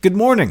Good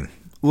morning.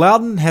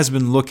 Loudoun has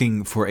been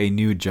looking for a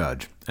new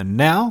judge, and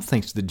now,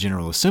 thanks to the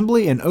General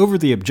Assembly and over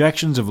the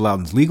objections of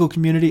Loudoun's legal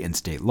community and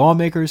state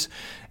lawmakers,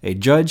 a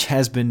judge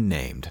has been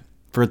named.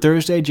 For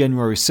Thursday,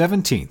 January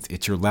 17th,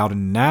 it's your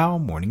Loudoun Now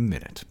Morning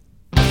Minute.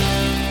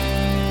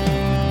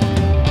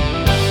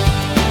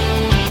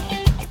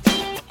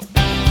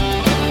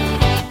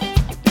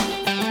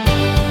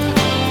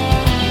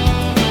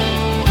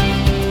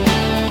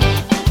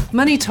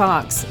 Money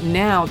Talks,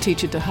 now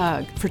teach it to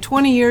hug. For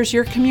 20 years,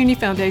 your Community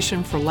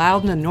Foundation for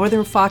Loudoun and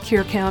Northern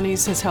Fauquier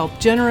counties has helped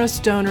generous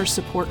donors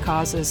support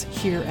causes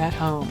here at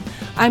home.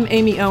 I'm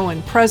Amy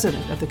Owen,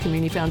 president of the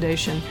Community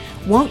Foundation.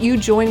 Won't you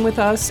join with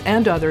us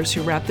and others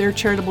who wrap their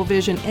charitable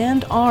vision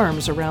and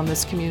arms around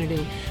this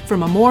community? From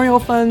memorial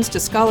funds to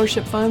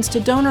scholarship funds to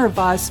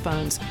donor-advised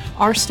funds,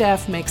 our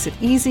staff makes it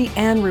easy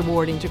and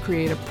rewarding to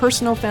create a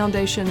personal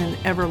foundation and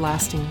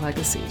everlasting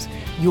legacies.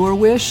 Your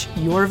wish,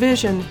 your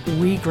vision,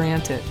 we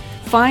grant it.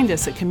 Find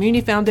us at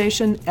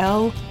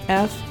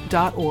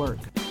communityfoundationlf.org.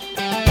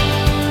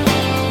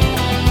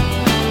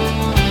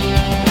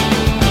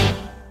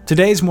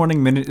 Today's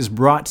Morning Minute is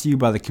brought to you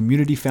by the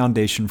Community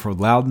Foundation for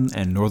Loudoun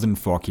and Northern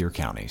Fauquier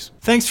counties.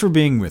 Thanks for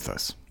being with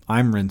us.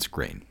 I'm Rence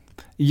Green.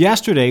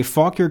 Yesterday,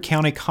 Fauquier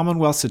County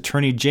Commonwealth's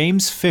Attorney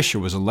James Fisher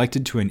was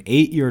elected to an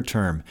 8-year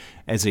term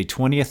as a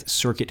 20th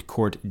Circuit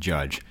Court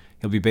judge.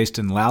 He'll be based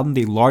in Loudoun,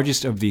 the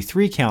largest of the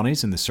 3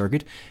 counties in the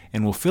circuit,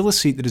 and will fill a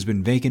seat that has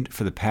been vacant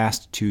for the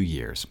past 2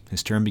 years.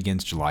 His term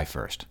begins July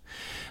 1st.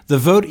 The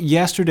vote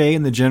yesterday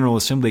in the General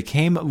Assembly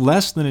came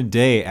less than a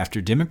day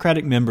after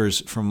Democratic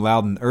members from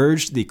Loudoun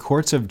urged the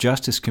Courts of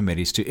Justice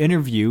committees to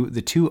interview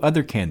the 2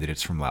 other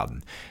candidates from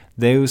Loudoun.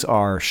 Those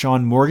are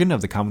Sean Morgan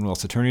of the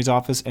Commonwealth's Attorney's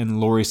Office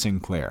and Lori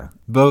Sinclair.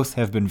 Both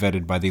have been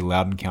vetted by the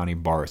Loudoun County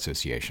Bar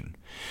Association.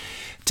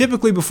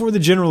 Typically, before the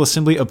General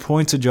Assembly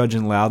appoints a judge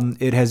in Loudoun,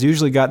 it has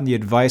usually gotten the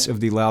advice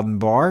of the Loudoun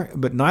Bar,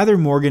 but neither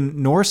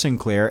Morgan nor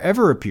Sinclair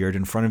ever appeared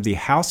in front of the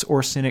House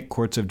or Senate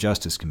Courts of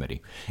Justice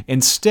Committee.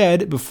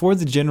 Instead, before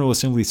the General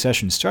Assembly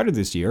session started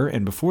this year,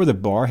 and before the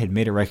Bar had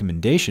made a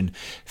recommendation,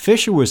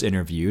 Fisher was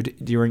interviewed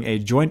during a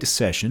joint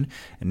session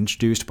and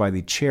introduced by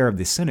the chair of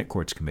the Senate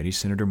Courts Committee,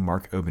 Senator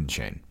Mark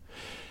Obenshain.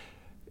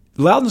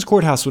 Loudoun's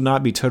courthouse will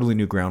not be totally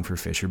new ground for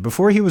Fisher.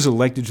 Before he was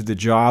elected to the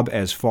job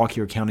as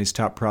Fauquier County's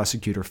top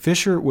prosecutor,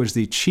 Fisher was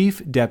the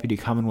chief deputy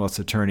Commonwealth's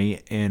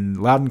attorney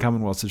in Loudoun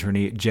Commonwealth's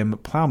attorney Jim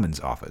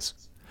Plowman's office.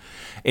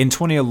 In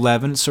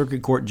 2011,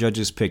 Circuit Court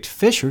judges picked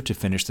Fisher to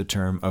finish the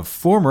term of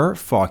former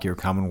Fauquier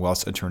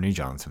Commonwealth's attorney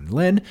Jonathan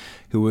Lynn,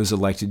 who was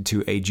elected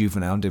to a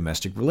juvenile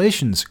domestic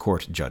relations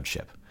court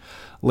judgeship.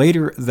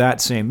 Later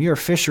that same year,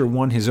 Fisher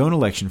won his own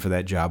election for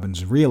that job and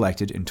was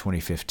re-elected in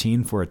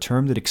 2015 for a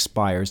term that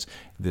expires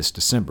this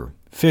December.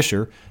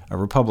 Fisher, a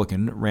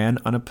Republican, ran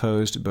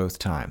unopposed both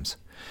times.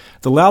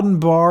 The Loudoun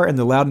Bar and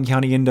the Loudoun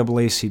County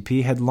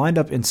NAACP had lined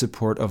up in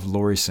support of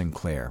Lori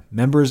Sinclair.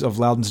 Members of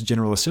Loudoun's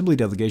General Assembly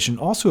delegation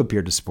also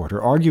appeared to support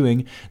her,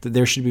 arguing that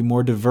there should be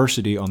more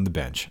diversity on the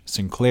bench.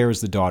 Sinclair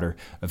is the daughter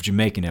of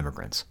Jamaican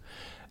immigrants.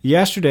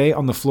 Yesterday,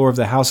 on the floor of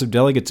the House of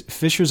Delegates,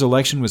 Fisher's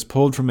election was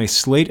pulled from a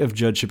slate of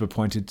judgeship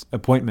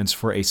appointments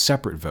for a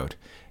separate vote.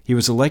 He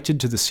was elected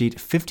to the seat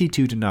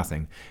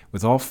 52-0,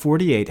 with all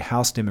 48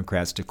 House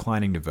Democrats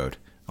declining to vote.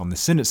 On the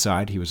Senate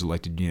side, he was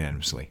elected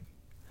unanimously.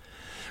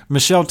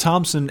 Michelle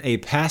Thompson, a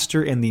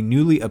pastor and the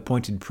newly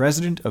appointed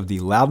president of the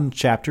Loudoun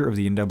chapter of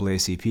the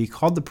NAACP,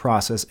 called the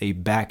process a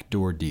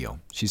backdoor deal.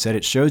 She said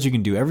it shows you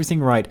can do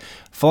everything right,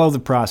 follow the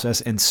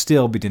process, and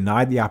still be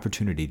denied the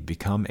opportunity to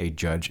become a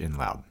judge in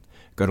Loudoun.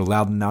 Go to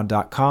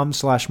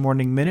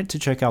loudounnow.com/morningminute to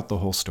check out the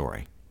whole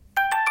story.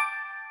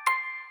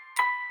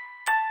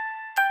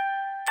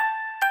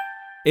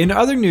 In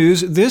other news,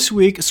 this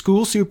week,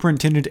 School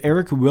Superintendent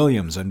Eric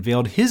Williams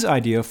unveiled his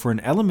idea for an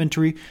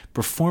elementary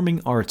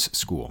performing arts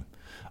school.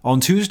 On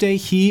Tuesday,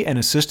 he and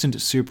Assistant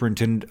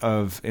Superintendent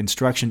of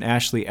Instruction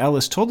Ashley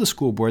Ellis told the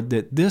school board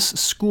that this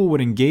school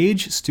would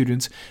engage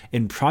students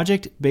in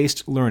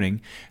project-based learning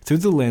through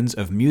the lens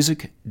of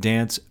music,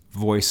 dance,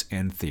 voice,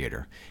 and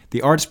theater.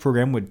 The arts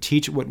program would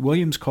teach what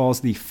Williams calls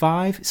the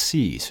 5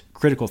 C's: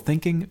 critical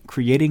thinking,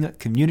 creating,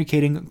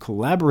 communicating,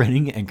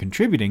 collaborating, and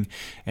contributing,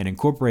 and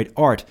incorporate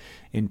art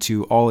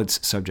into all its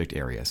subject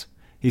areas.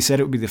 He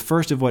said it would be the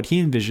first of what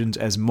he envisions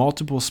as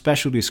multiple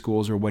specialty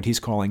schools, or what he's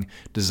calling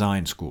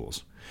design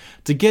schools.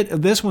 To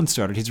get this one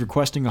started, he's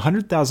requesting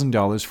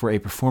 $100,000 for a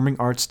performing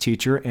arts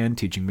teacher and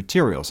teaching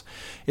materials.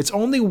 It's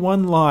only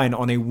one line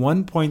on a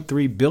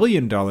 $1.3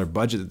 billion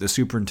budget that the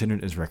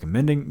superintendent is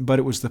recommending, but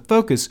it was the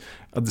focus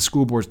of the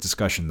school board's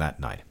discussion that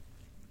night.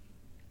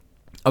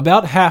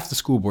 About half the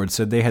school board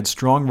said they had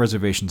strong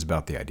reservations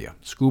about the idea.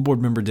 School board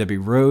member Debbie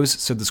Rose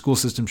said the school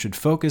system should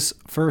focus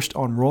first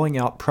on rolling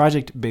out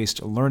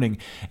project-based learning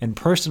and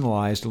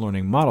personalized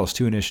learning models,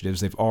 2 initiatives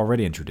they've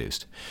already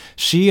introduced.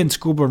 She and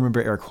school board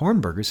member Eric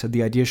Hornberger said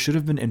the idea should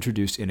have been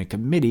introduced in a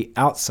committee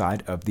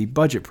outside of the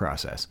budget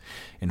process.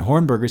 And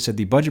Hornberger said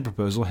the budget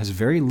proposal has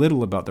very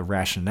little about the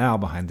rationale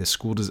behind this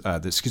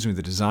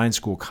the design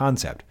school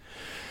concept.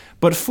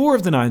 But 4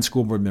 of the 9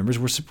 school board members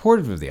were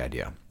supportive of the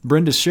idea.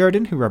 Brenda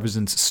Sheridan, who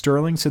represents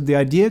Sterling, said the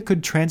idea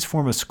could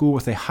transform a school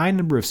with a high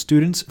number of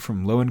students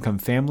from low-income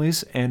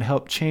families and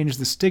help change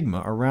the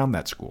stigma around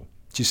that school.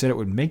 She said it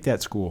would make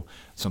that school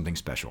something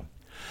special.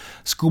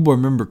 School board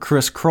member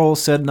Chris Kroll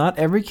said not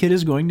every kid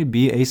is going to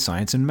be a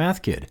science and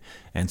math kid.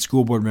 And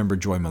school board member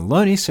Joy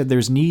Maloney said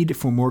there's need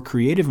for more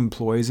creative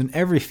employees in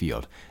every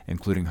field,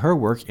 including her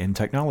work in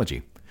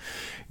technology.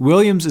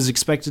 Williams is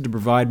expected to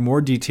provide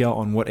more detail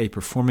on what a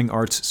performing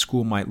arts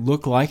school might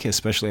look like,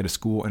 especially at a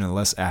school in a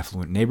less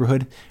affluent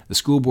neighborhood. The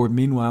school board,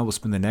 meanwhile, will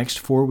spend the next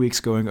 4 weeks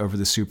going over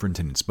the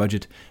superintendent's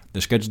budget.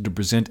 They're scheduled to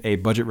present a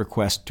budget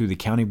request to the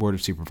County Board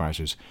of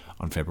Supervisors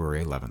on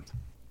February 11th.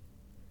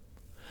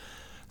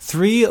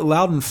 3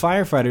 Loudoun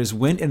firefighters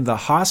went into the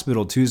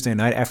hospital Tuesday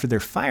night after their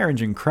fire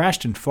engine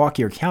crashed in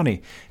Fauquier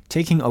County,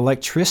 taking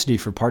electricity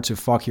for parts of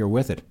Fauquier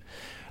with it.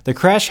 The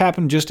crash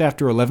happened just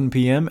after 11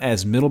 p.m.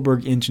 as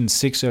Middleburg Engine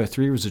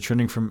 603 was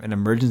returning from an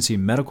emergency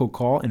medical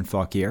call in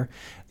Fauquier.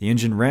 The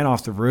engine ran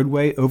off the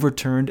roadway,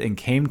 overturned, and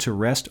came to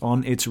rest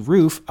on its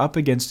roof up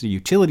against a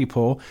utility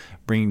pole,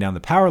 bringing down the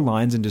power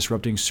lines and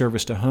disrupting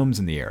service to homes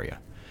in the area.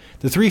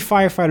 The 3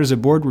 firefighters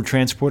aboard were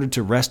transported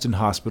to Reston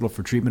Hospital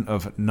for treatment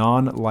of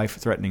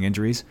non-life-threatening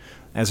injuries.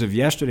 As of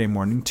yesterday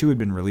morning, 2 had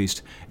been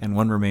released, and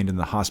 1 remained in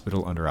the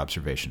hospital under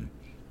observation.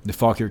 The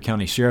Fauquier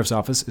County Sheriff's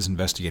Office is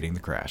investigating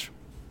the crash.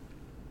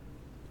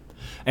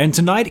 And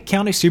tonight,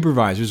 county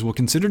supervisors will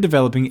consider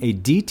developing a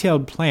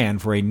detailed plan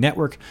for a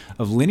network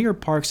of linear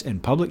parks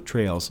and public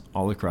trails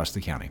all across the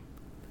county.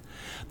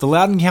 The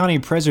Loudoun County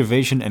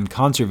Preservation and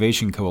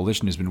Conservation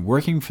Coalition has been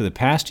working for the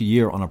past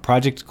year on a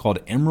project called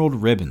Emerald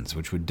Ribbons,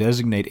 which would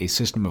designate a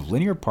system of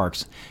linear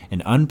parks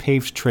and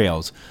unpaved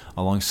trails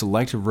along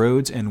select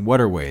roads and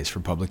waterways for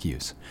public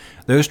use.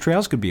 Those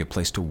trails could be a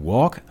place to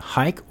walk,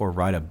 hike, or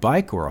ride a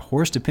bike or a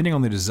horse, depending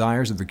on the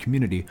desires of the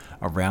community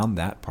around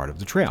that part of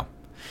the trail.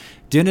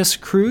 Dennis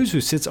Cruz, who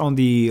sits on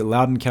the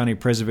Loudoun County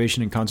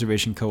Preservation and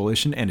Conservation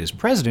Coalition and is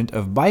president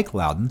of Bike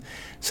Loudoun,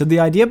 said the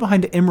idea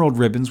behind Emerald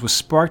Ribbons was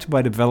sparked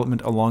by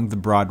development along the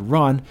Broad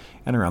Run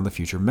and around the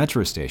future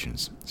metro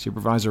stations.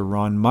 Supervisor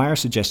Ron Meyer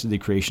suggested the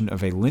creation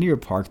of a linear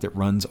park that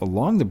runs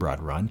along the Broad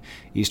Run,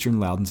 eastern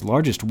Loudoun's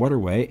largest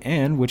waterway,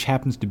 and which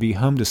happens to be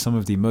home to some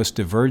of the most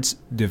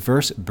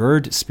diverse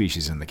bird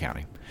species in the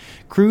county.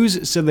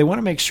 Cruz said they want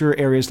to make sure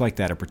areas like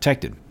that are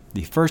protected.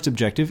 The first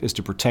objective is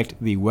to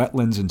protect the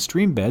wetlands and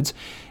stream beds,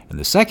 and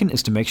the second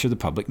is to make sure the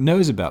public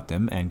knows about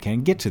them and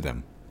can get to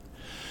them.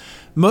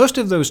 Most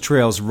of those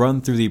trails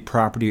run through the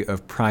property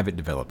of private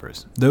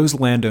developers. Those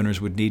landowners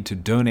would need to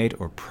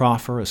donate or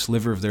proffer a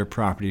sliver of their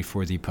property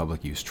for the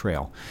public use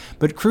trail.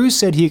 But Cruz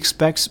said he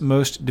expects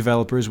most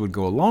developers would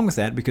go along with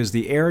that because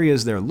the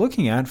areas they're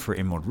looking at for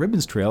Emerald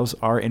Ribbons trails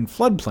are in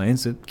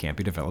floodplains that can't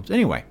be developed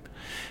anyway.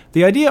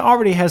 The idea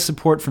already has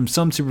support from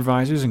some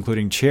supervisors,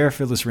 including Chair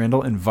Phyllis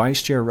Randall and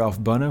Vice Chair Ralph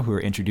Bono, who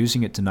are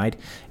introducing it tonight,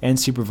 and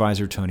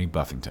Supervisor Tony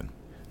Buffington.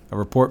 A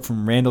report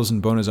from Randall's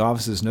and Bono's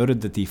offices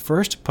noted that the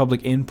first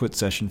public input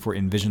session for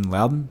Envision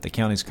Loudoun, the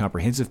county's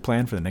comprehensive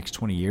plan for the next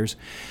 20 years,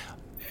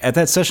 at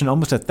that session,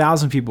 almost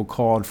 1,000 people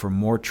called for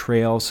more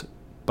trails,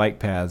 bike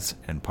paths,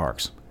 and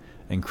parks.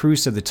 And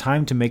Cruz said the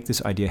time to make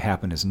this idea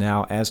happen is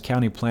now as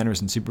county planners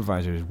and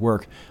supervisors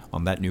work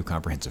on that new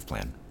comprehensive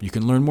plan. You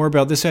can learn more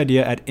about this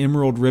idea at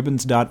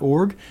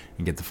emeraldribbons.org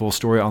and get the full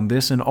story on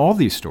this and all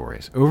these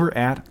stories over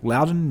at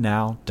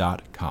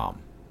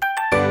loudounnow.com.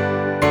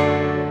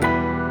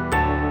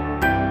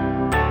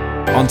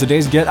 On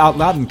today's Get Out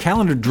Loudoun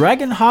calendar,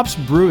 Dragon Hops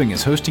Brewing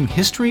is hosting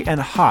History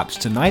and Hops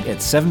tonight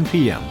at 7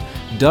 p.m.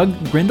 Doug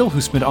Grindle, who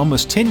spent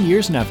almost 10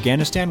 years in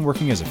Afghanistan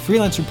working as a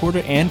freelance reporter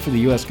and for the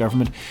U.S.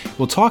 government,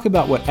 will talk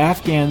about what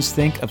Afghans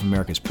think of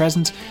America's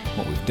presence,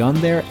 what we've done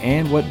there,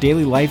 and what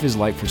daily life is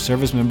like for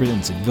service members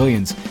and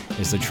civilians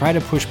as they try to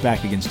push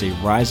back against a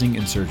rising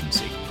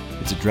insurgency.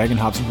 It's at Dragon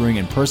Hops Brewing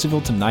in Percival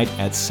tonight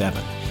at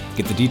 7.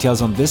 Get the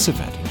details on this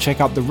event and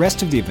check out the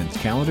rest of the events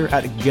calendar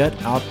at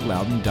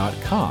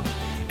getoutloudon.com.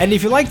 And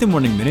if you like the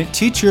Morning Minute,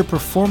 teach your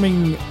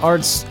performing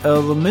arts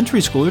elementary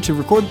schooler to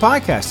record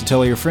podcasts to tell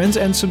all your friends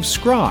and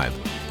subscribe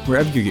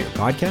wherever you get your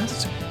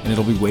podcasts, and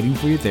it'll be waiting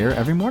for you there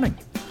every morning.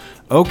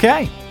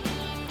 Okay,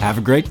 have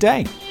a great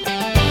day.